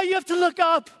know why you have to look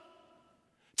up?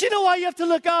 Do you know why you have to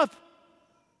look up?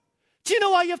 Do you know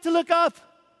why you have to look up?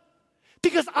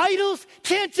 Because idols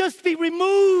can't just be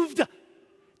removed.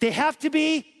 They have to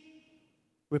be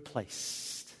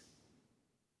replaced.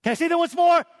 Can I say that once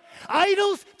more?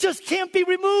 Idols just can't be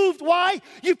removed. Why?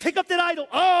 You pick up that idol.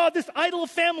 Oh, this idol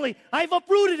of family. I've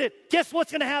uprooted it. Guess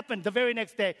what's going to happen the very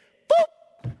next day?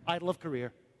 Boop! Idol of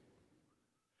career.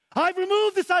 I've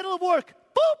removed this idol of work.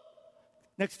 Boop!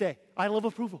 Next day, idol of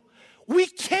approval. We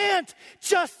can't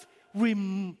just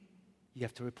remove. You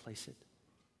have to replace it.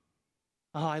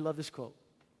 Oh, I love this quote.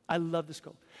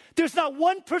 There's not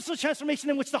one personal transformation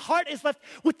in which the heart is left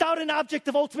without an object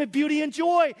of ultimate beauty and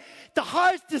joy. The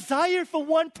heart's desire for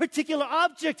one particular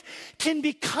object can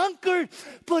be conquered,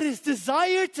 but its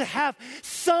desire to have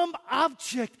some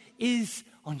object is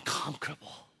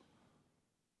unconquerable.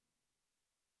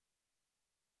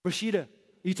 Rashida, are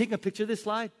you taking a picture of this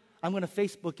slide? I'm going to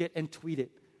Facebook it and tweet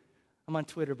it. I'm on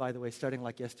Twitter, by the way, starting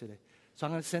like yesterday. So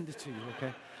I'm going to send it to you,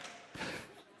 okay?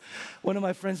 One of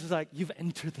my friends was like, you've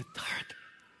entered the dark.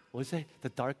 What was it? The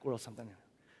dark world, something.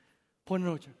 Point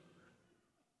and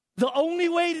the only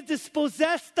way to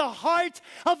dispossess the heart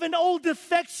of an old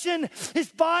affection is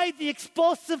by the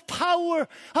expulsive power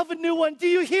of a new one. Do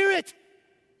you hear it?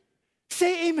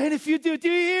 Say amen if you do. Do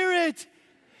you hear it?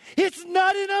 It's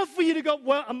not enough for you to go,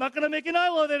 well, I'm not going to make an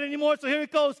idol of that anymore, so here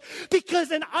it goes. Because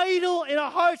an idol in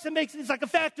our hearts, it's like a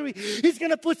factory, is going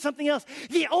to put something else.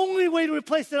 The only way to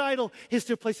replace that idol is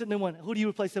to replace it with a new one. Who do you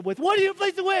replace it with? What do you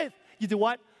replace it with? You do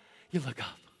what? You look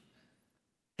up.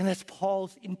 And that's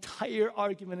Paul's entire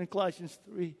argument in Colossians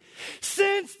 3.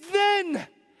 Since then,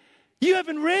 you have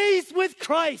been raised with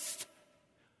Christ.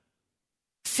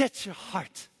 Set your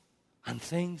heart on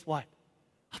things, what?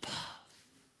 Above.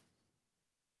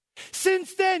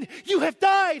 Since then, you have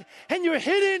died and you're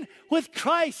hidden with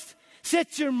Christ.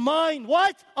 Set your mind,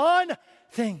 what? On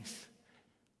things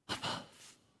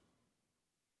above.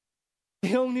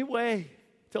 The only way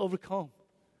to overcome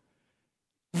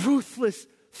ruthless,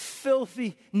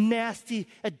 filthy, nasty,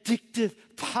 addictive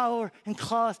power and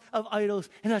cause of idols,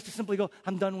 and not to simply go,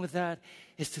 I'm done with that,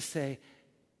 is to say,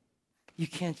 you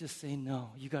can't just say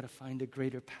no. You got to find a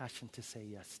greater passion to say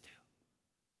yes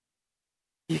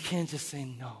to. You can't just say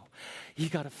no. You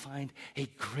got to find a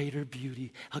greater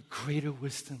beauty, a greater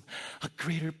wisdom, a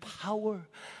greater power,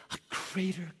 a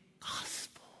greater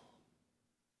gospel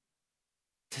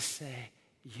to say,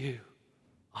 you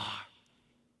are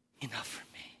enough for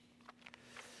me.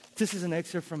 This is an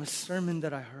excerpt from a sermon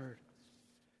that I heard.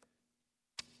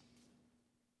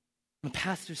 The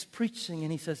pastor's preaching,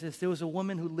 and he says this: there was a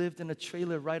woman who lived in a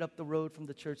trailer right up the road from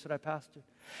the church that I pastored.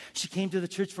 She came to the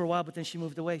church for a while, but then she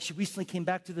moved away. She recently came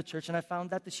back to the church, and I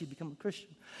found out that she'd become a Christian.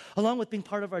 Along with being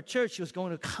part of our church, she was going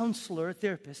to a counselor, a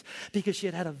therapist, because she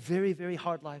had had a very, very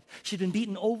hard life. She'd been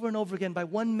beaten over and over again by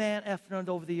one man after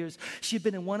another over the years. She'd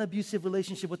been in one abusive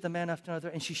relationship with the man after another,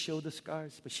 and she showed the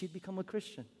scars. But she'd become a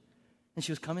Christian. And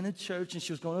she was coming to church, and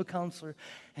she was going to a counselor,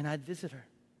 and I'd visit her.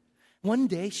 One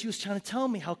day, she was trying to tell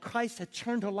me how Christ had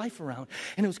turned her life around,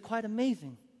 and it was quite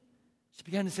amazing. She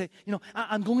began to say,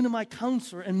 I'm going to my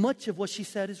counselor, and much of what she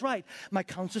said is right. My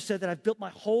counselor said that I've built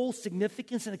my whole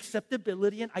significance and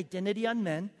acceptability and identity on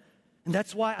men, and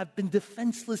that's why I've been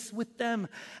defenseless with them.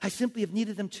 I simply have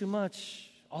needed them too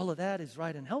much. All of that is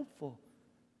right and helpful.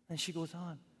 And she goes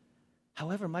on.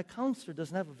 However, my counselor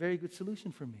doesn't have a very good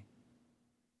solution for me.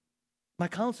 My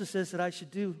counselor says that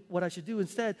what I should do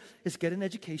instead is get an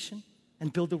education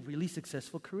and build a really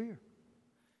successful career.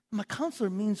 My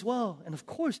counselor means well, and of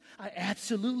course, I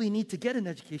absolutely need to get an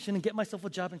education and get myself a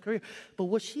job and career. But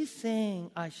what she's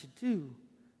saying I should do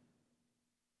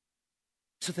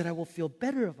so that I will feel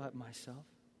better about myself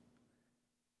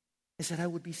is that I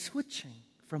would be switching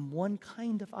from one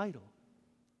kind of idol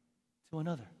to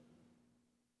another.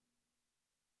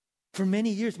 For many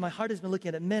years, my heart has been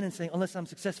looking at men and saying, unless I'm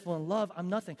successful in love, I'm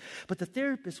nothing. But the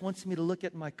therapist wants me to look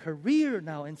at my career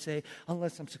now and say,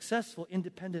 unless I'm successful,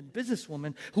 independent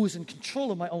businesswoman who is in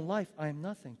control of my own life, I am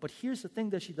nothing. But here's the thing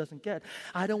that she doesn't get.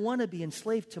 I don't want to be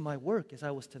enslaved to my work as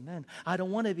I was to men. I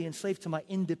don't want to be enslaved to my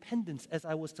independence as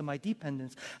I was to my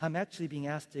dependence. I'm actually being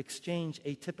asked to exchange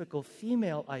a typical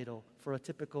female idol for a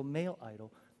typical male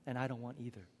idol, and I don't want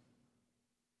either.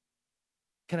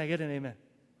 Can I get an amen?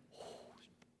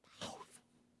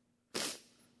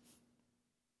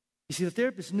 You see, the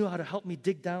therapist knew how to help me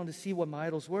dig down to see what my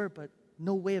idols were, but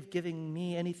no way of giving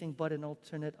me anything but an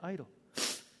alternate idol.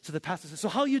 So the pastor says, so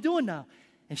how are you doing now?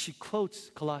 And she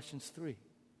quotes Colossians 3.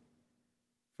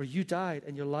 For you died,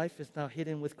 and your life is now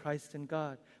hidden with Christ in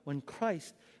God. When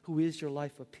Christ, who is your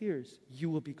life, appears, you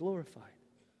will be glorified.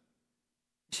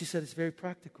 She said it's very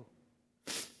practical.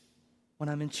 When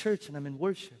I'm in church and I'm in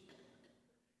worship,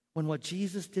 when what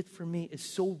Jesus did for me is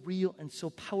so real and so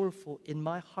powerful in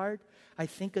my heart, I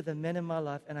think of the men in my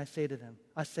life and I say to them,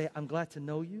 I'm glad to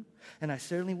know you, and I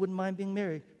certainly wouldn't mind being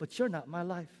married, but you're not my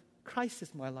life. Christ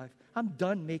is my life. I'm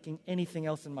done making anything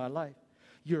else in my life.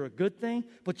 You're a good thing,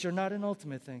 but you're not an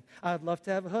ultimate thing. I'd love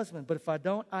to have a husband, but if I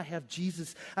don't, I have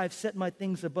Jesus. I've set my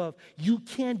things above. You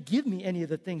can't give me any of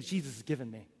the things Jesus has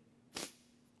given me.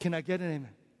 Can I get an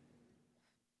amen?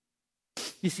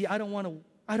 You see, I don't want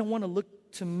to look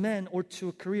to men or to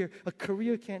a career. A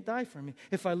career can't die for me.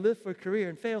 If I live for a career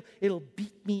and fail, it'll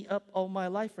beat me up all my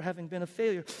life for having been a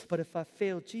failure. But if I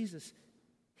fail Jesus,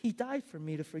 He died for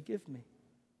me to forgive me.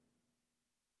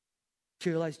 To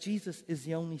realize Jesus is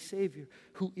the only Savior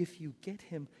who, if you get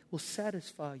Him, will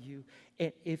satisfy you.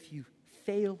 And if you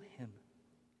fail Him,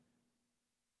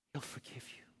 He'll forgive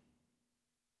you.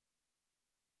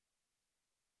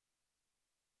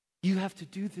 You have to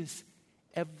do this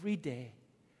every day.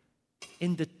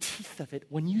 In the teeth of it,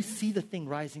 when you see the thing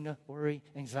rising up, worry,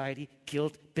 anxiety,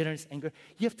 guilt, bitterness, anger,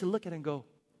 you have to look at it and go,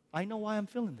 I know why I'm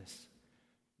feeling this.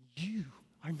 You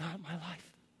are not my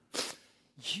life.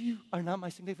 You are not my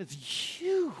significance.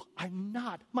 You are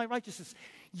not my righteousness.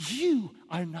 You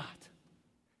are not.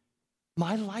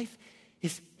 My life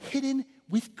is hidden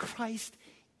with Christ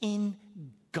in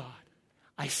God.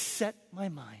 I set my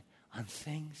mind on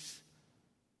things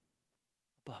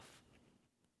above.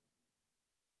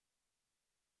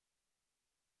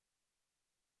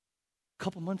 A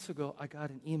couple months ago, I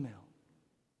got an email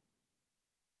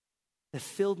that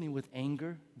filled me with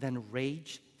anger, then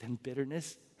rage, then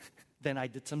bitterness. Then I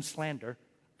did some slander,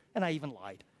 and I even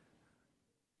lied.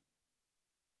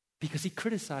 Because he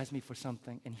criticized me for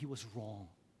something, and he was wrong.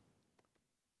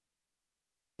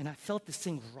 And I felt this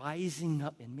thing rising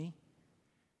up in me.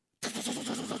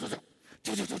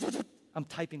 I'm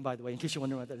typing, by the way, in case you're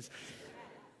wondering what that is.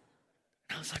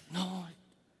 And I was like, no.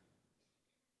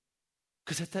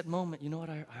 Because at that moment, you know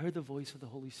what? I heard the voice of the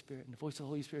Holy Spirit. And the voice of the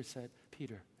Holy Spirit said,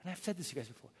 Peter, and I've said this to you guys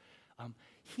before,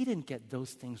 he didn't get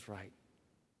those things right.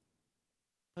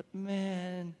 But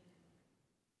man,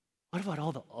 what about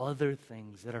all the other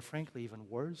things that are frankly even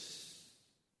worse?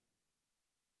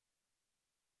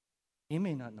 You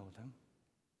may not know them,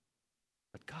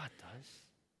 but God does.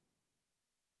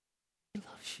 He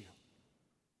loves you.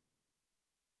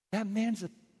 That man's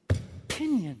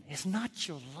opinion is not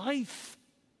your life.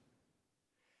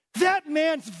 That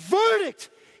man's verdict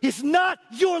is not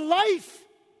your life.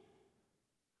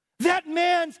 That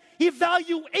man's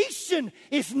evaluation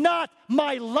is not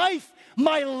my life.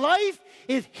 My life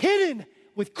is hidden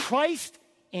with Christ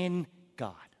in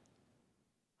God.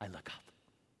 I look up.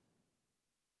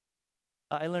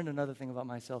 I learned another thing about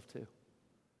myself too.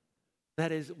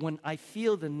 That is, when I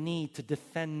feel the need to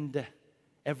defend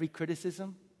every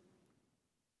criticism,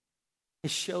 it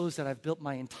shows that I've built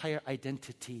my entire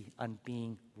identity on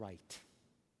being right.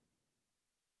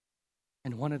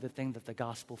 And one of the things that the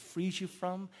gospel frees you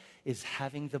from is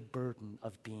having the burden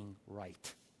of being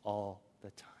right all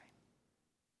the time.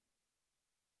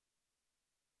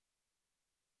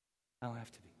 I don't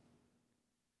have to be.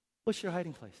 What's your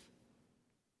hiding place?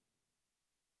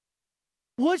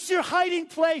 What's your hiding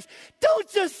place?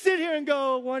 Don't just sit here and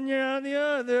go, one year on the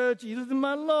other, Jesus is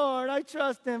my Lord, I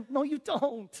trust him. No, you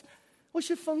don't. What's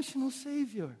your functional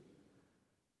Savior?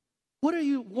 What are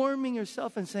you warming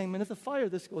yourself and saying, man, if the fire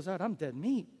of this goes out, I'm dead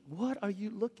meat. What are you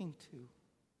looking to? He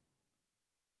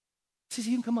says,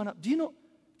 you can come on up. Do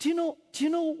you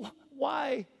know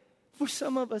why for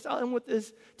some of us, I'll end with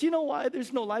this. Do you know why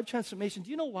there's no life transformation? Do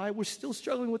you know why we're still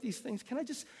struggling with these things? Can I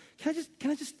just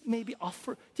maybe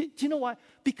offer? Do you know why?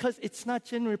 Because it's not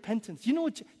genuine repentance. You know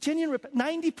what?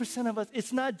 90% of us,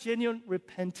 it's not genuine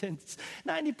repentance.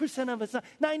 90%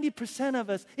 of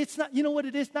us, it's not, you know what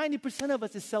it is? 90% of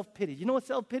us is self-pity. You know what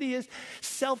self-pity is?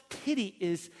 Self-pity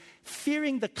is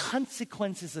fearing the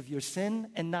consequences of your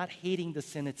sin and not hating the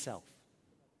sin itself.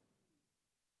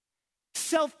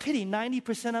 Self-pity,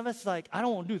 90% of us, like, I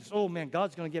don't want to do this. Oh, man,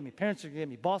 God's going to get me. Parents are going to get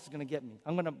me. Boss is going to get me.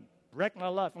 I'm going to wreck my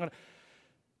life.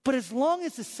 But as long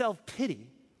as it's self-pity,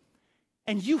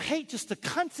 and you hate just the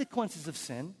consequences of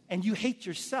sin, and you hate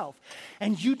yourself,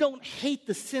 and you don't hate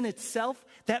the sin itself,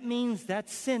 that means that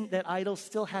sin, that idol,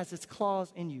 still has its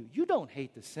claws in you. You don't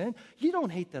hate the sin. You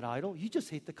don't hate that idol. You just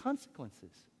hate the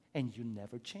consequences, and you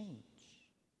never change.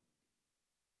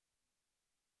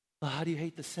 Well, how do you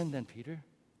hate the sin then, Peter?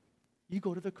 You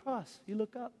go to the cross. You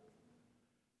look up.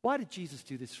 Why did Jesus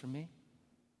do this for me?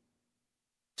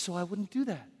 So I wouldn't do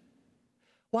that.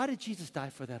 Why did Jesus die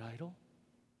for that idol?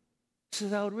 So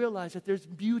that I would realize that there's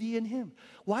beauty in him.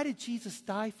 Why did Jesus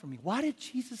die for me? Why did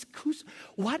Jesus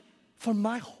what? For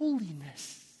my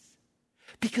holiness.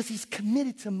 Because he's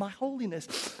committed to my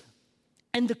holiness.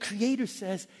 And the Creator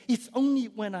says, it's only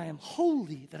when I am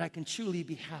holy that I can truly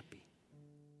be happy.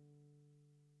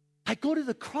 I go to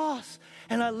the cross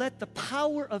and I let the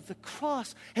power of the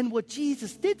cross and what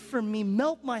Jesus did for me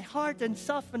melt my heart and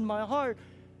soften my heart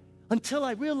until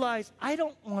I realize I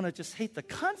don't want to just hate the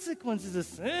consequences of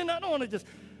sin. I don't want to just,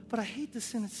 but I hate the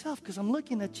sin itself because I'm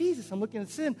looking at Jesus. I'm looking at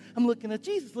sin. I'm looking at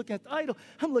Jesus, looking at the idol.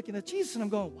 I'm looking at Jesus and I'm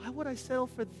going, why would I settle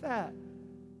for that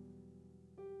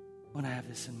when I have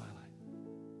this in my life?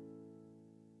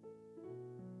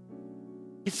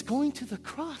 It's going to the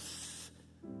cross.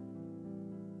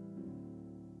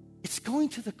 It's going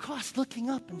to the cross,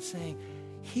 looking up and saying,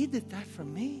 he did that for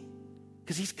me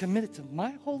because he's committed to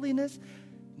my holiness,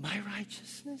 my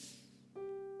righteousness.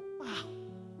 Wow.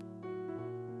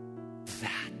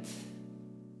 That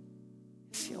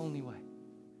is the only way.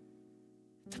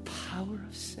 The power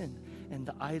of sin and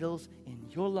the idols in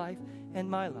your life and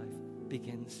my life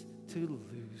begins to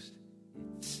lose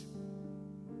its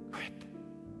grip.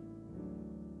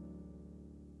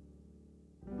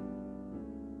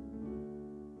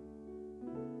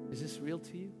 Is this real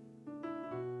to you?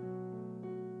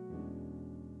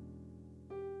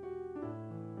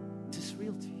 Is this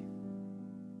real to you?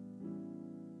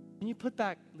 Can you put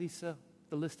back, Lisa,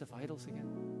 the list of idols again?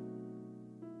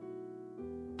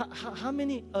 How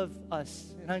many of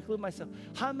us, and I include myself,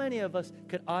 how many of us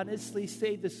could honestly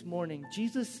say this morning,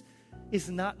 Jesus is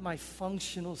not my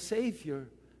functional Savior,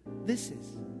 this is.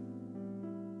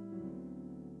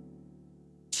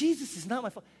 Jesus is not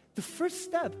my the first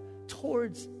step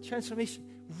towards transformation,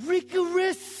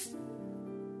 rigorous,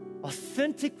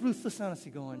 authentic, ruthless honesty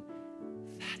going,